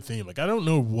even a good theme. Like, I don't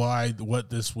know what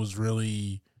this was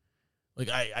really like.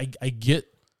 I get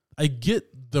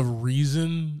the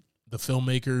reason the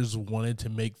filmmakers wanted to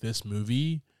make this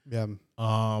movie, Yeah.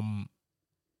 but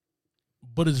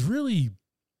it's really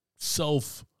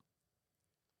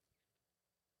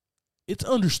it's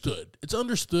understood. It's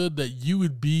understood that you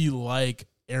would be like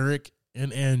Eric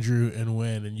and Andrew and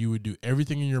Wen, and you would do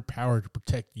everything in your power to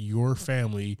protect your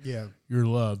family, Yeah. your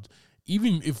loved,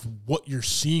 even if what you're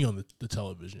seeing on the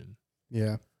television.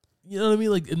 Yeah. You know what I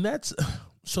mean? Like, and that's,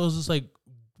 so it's just like,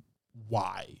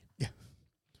 why?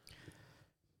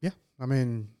 Yeah. I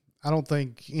mean, I don't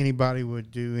think anybody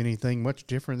would do anything much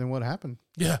different than what happened,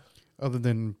 Yeah. other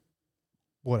than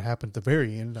what happened at the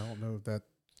very end. I don't know if that's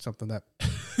something that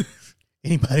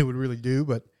anybody would really do,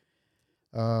 but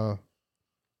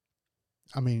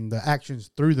I mean, the actions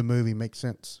through the movie make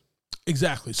sense.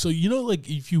 Exactly. So, you know, like,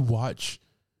 if you watch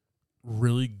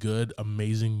really good,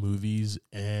 amazing movies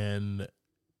and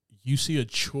you see a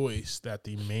choice that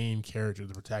the main character,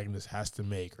 the protagonist, has to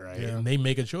make, right? Yeah. And they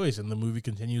make a choice and the movie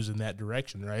continues in that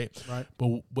direction, right? Right.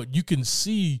 But you can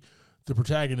see the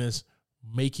protagonist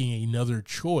making another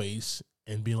choice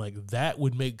and being like, that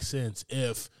would make sense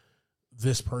if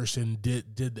this person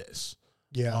did this.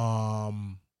 Yeah.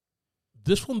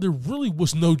 This one, there really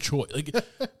was no choice. Like,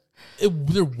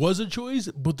 there was a choice,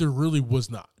 but there really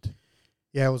was not.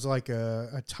 Yeah, it was like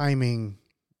a timing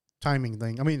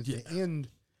thing. I mean, at the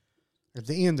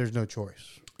end, there's no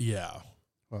choice. Yeah.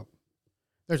 Well,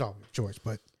 there's always a choice,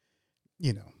 but,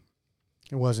 you know,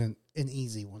 it wasn't an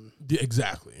easy one. Yeah,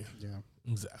 exactly. Yeah.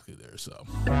 Exactly there. So.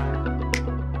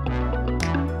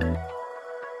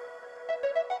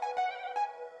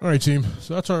 All right, team.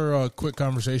 So that's our quick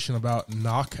conversation about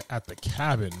Knock at the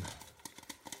Cabin.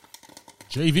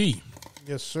 JV,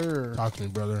 Yes, sir. talk to me,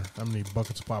 brother. How many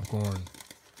buckets of popcorn?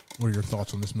 What are your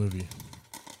thoughts on this movie?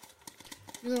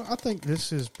 You know, I think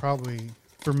this is probably,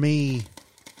 for me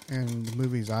and the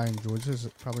movies I enjoyed, this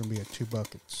is probably going to be 2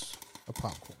 buckets of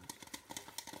popcorn.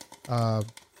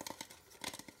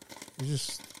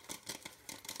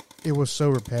 It was so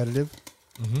repetitive.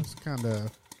 Mm-hmm. It's kind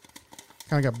of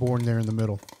got boring there in the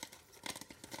middle.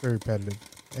 Very repetitive.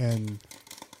 And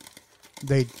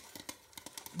the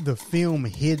film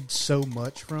hid so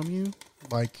much from you.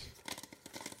 Like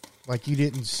you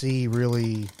didn't see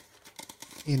really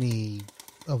any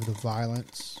of the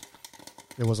violence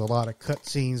There was a lot of cut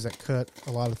scenes that cut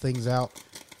a lot of things out,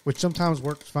 which sometimes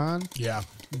works fine. Yeah.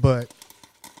 But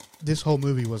this whole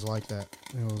movie was like that.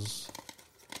 It was,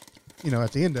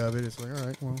 at the end of it, it's like, all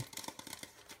right, well,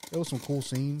 there was some cool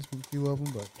scenes, a few of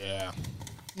them, but yeah.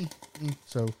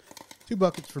 So, 2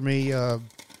 buckets for me. The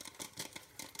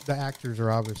actors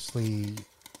are obviously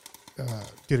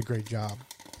did a great job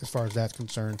as far as that's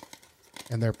concerned,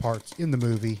 and their parts in the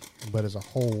movie. But as a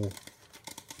whole,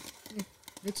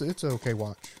 it's an okay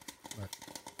watch. But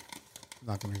I'm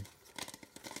not going to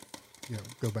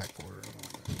go back for it.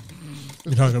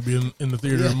 You're not gonna be in the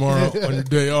theater tomorrow on your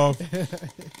day off.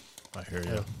 I hear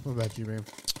you. What about you, man?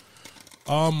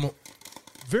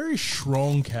 Very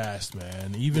strong cast,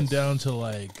 man. Even down to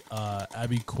like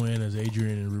Abby Quinn as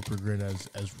Adrian and Rupert Grint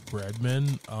as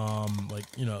Redman.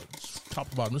 Top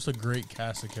to bottom, just a great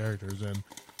cast of characters, and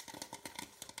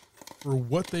for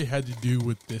what they had to do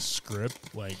with this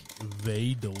script, like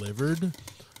they delivered.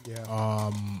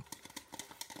 Yeah.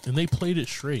 And they played it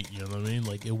straight. You know what I mean?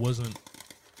 Like it wasn't.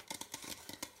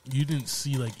 You didn't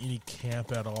see like any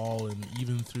camp at all, and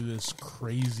even through this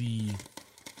crazy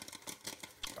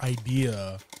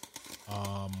idea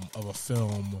of a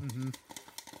film,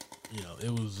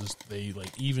 it was just they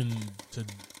like even to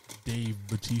Dave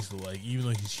Bautista, like even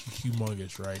though he's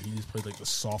humongous, right? He just played like the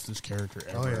softest character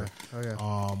ever. Oh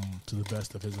yeah. To the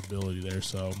best of his ability there.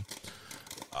 So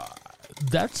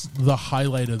that's the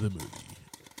highlight of the movie.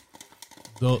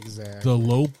 The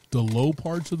low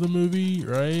parts of the movie,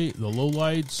 right? The low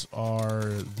lights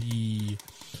are the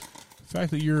fact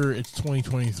that it's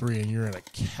 2023 and you're in a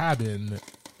cabin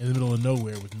in the middle of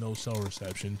nowhere with no cell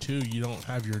reception. 2, you don't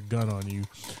have your gun on you.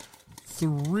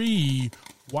 3,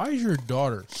 why is your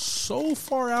daughter so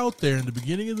far out there in the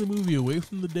beginning of the movie away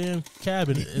from the damn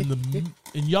cabin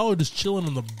and y'all are just chilling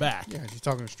in the back? Yeah, she's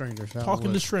talking to strangers.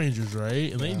 Talking to strangers,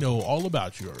 right? And they know all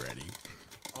about you already.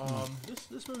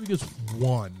 This movie gets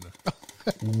one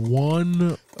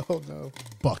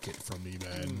bucket from me,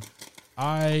 man.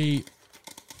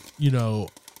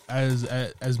 As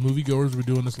moviegoers, we're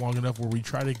doing this long enough where we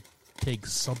try to take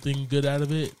something good out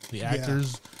of it. The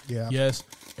actors, yes.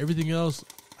 Everything else,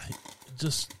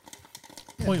 just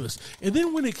pointless. And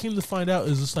then when it came to find out,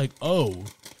 it's just like, oh,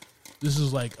 this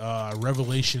is like a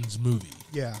Revelations movie.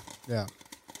 Yeah.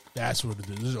 That's what it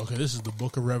is. Okay, this is the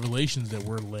book of Revelations that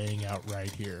we're laying out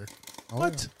right here. Oh,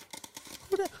 what?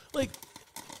 Yeah. Like,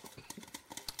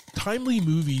 timely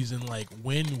movies and, like,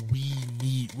 when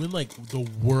the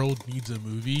world needs a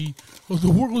movie. Well, the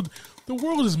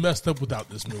world is messed up without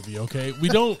this movie, okay? We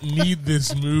don't need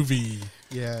this movie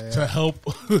to help,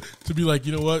 to be like,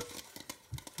 you know what?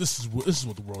 This is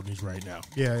what the world needs right now.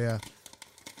 Yeah.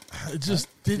 It just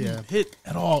didn't hit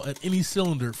at all at any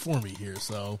cylinder for me here,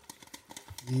 so...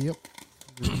 Yep.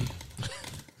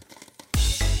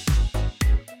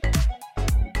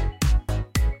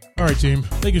 All right, team.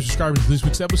 Thank you for subscribing to this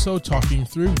week's episode, talking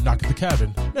through Knock at the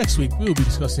Cabin. Next week, we will be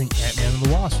discussing Ant-Man and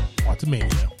the Wasp: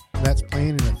 Quantumania. That's playing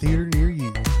in a theater near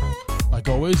you. Like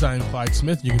always, I am Clyde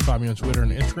Smith. You can find me on Twitter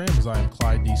and Instagram as I am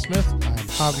Clyde D. Smith. I'm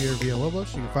Javier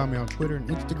Villalobos. You can find me on Twitter and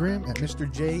Instagram at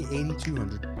Mr.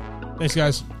 J8200. Thanks,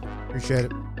 guys. Appreciate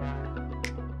it.